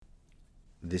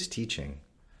this teaching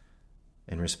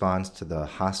in response to the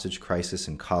hostage crisis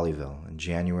in Colleyville in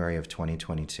January of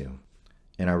 2022.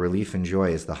 In our Relief and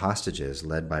Joy as the hostages,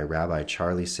 led by Rabbi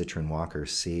Charlie Citron Walker,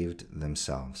 saved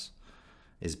themselves,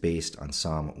 is based on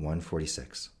Psalm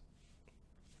 146.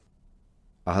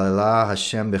 Ahallah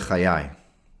Hashem b'chayai.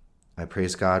 I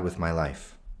praise God with my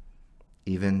life,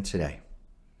 even today.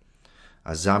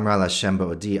 Azamra Hashem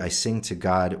ba'odi. I sing to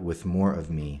God with more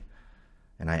of me,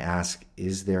 and I ask,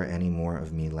 is there any more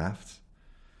of me left?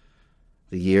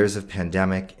 The years of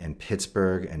pandemic and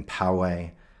Pittsburgh and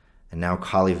Poway and now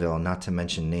Colleyville, not to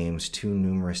mention names too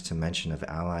numerous to mention of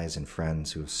allies and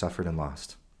friends who have suffered and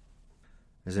lost.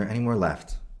 Is there any more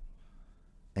left?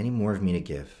 Any more of me to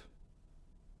give?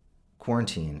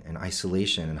 Quarantine and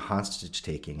isolation and hostage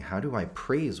taking, how do I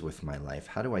praise with my life?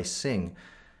 How do I sing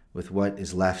with what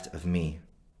is left of me?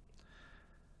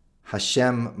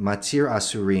 Hashem matir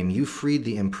asurim, you freed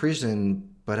the imprisoned,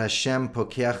 but Hashem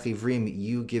pokeach ivrim,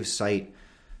 you give sight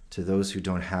to those who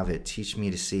don't have it. Teach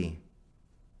me to see.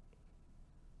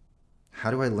 How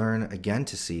do I learn again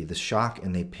to see? The shock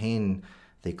and the pain,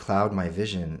 they cloud my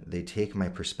vision. They take my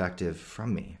perspective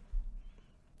from me.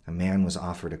 A man was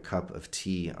offered a cup of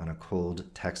tea on a cold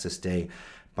Texas day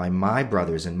by my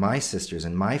brothers and my sisters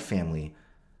and my family,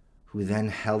 who then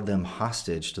held them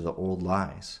hostage to the old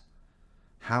lies.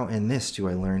 How in this do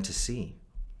I learn to see?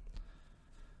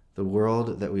 The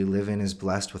world that we live in is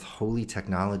blessed with holy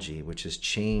technology, which has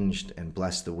changed and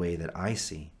blessed the way that I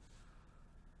see.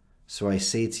 So I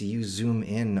say to you, zoom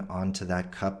in onto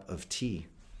that cup of tea,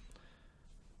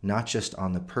 not just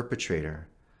on the perpetrator,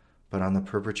 but on the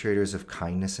perpetrators of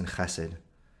kindness and chesed.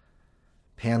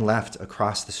 Pan left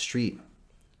across the street,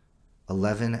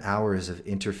 11 hours of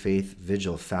interfaith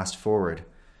vigil, fast forward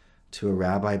to a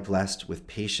rabbi blessed with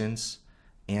patience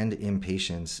and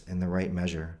impatience in the right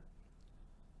measure.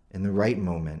 In the right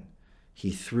moment,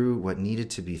 he threw what needed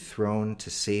to be thrown to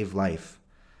save life.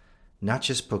 Not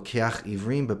just pokeach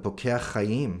ivrim, but pokeach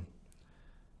chayim,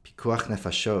 pikuach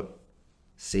nefashot,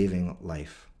 saving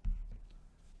life.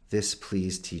 This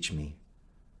please teach me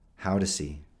how to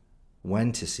see,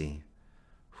 when to see,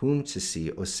 whom to see.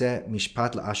 Oseh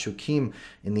mishpat la'ashukim.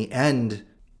 In the end,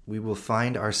 we will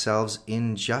find ourselves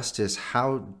in justice.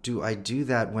 How do I do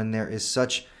that when there is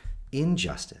such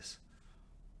injustice?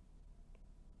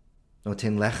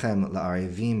 Noten lechem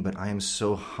la'arevim, but I am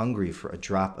so hungry for a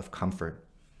drop of comfort.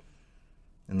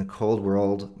 In the cold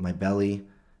world, my belly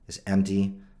is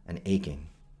empty and aching.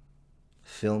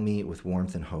 Fill me with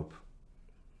warmth and hope.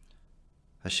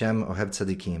 Hashem ohev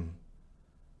tzadikim.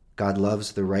 God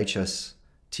loves the righteous.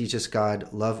 Teach us,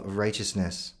 God, love of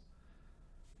righteousness.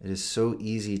 It is so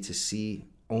easy to see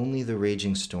only the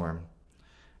raging storm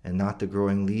and not the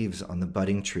growing leaves on the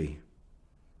budding tree.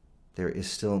 There is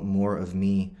still more of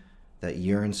me that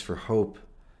yearns for hope,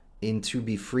 in to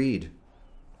be freed.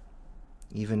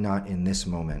 Even not in this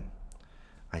moment.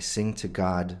 I sing to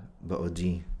God,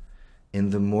 ba'odi, in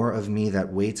the more of me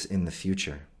that waits in the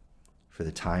future for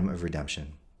the time of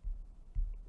redemption.